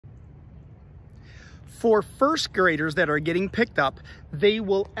For first graders that are getting picked up, they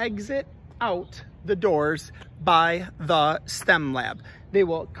will exit out the doors by the STEM lab. They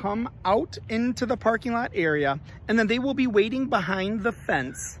will come out into the parking lot area, and then they will be waiting behind the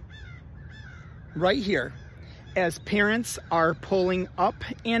fence right here as parents are pulling up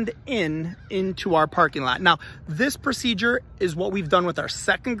and into our parking lot. Now, this procedure is what we've done with our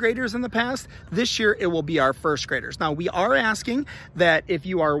second graders in the past. This year, it will be our first graders. Now, we are asking that if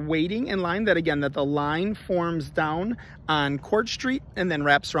you are waiting in line, that again, that the line forms down on Court Street and then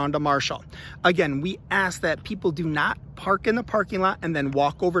wraps around to Marshall. Again, we ask that people do not park in the parking lot and then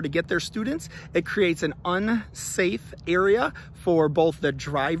walk over to get their students. It creates an unsafe area for both the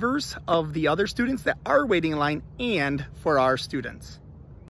drivers of the other students that are waiting in line and for our students.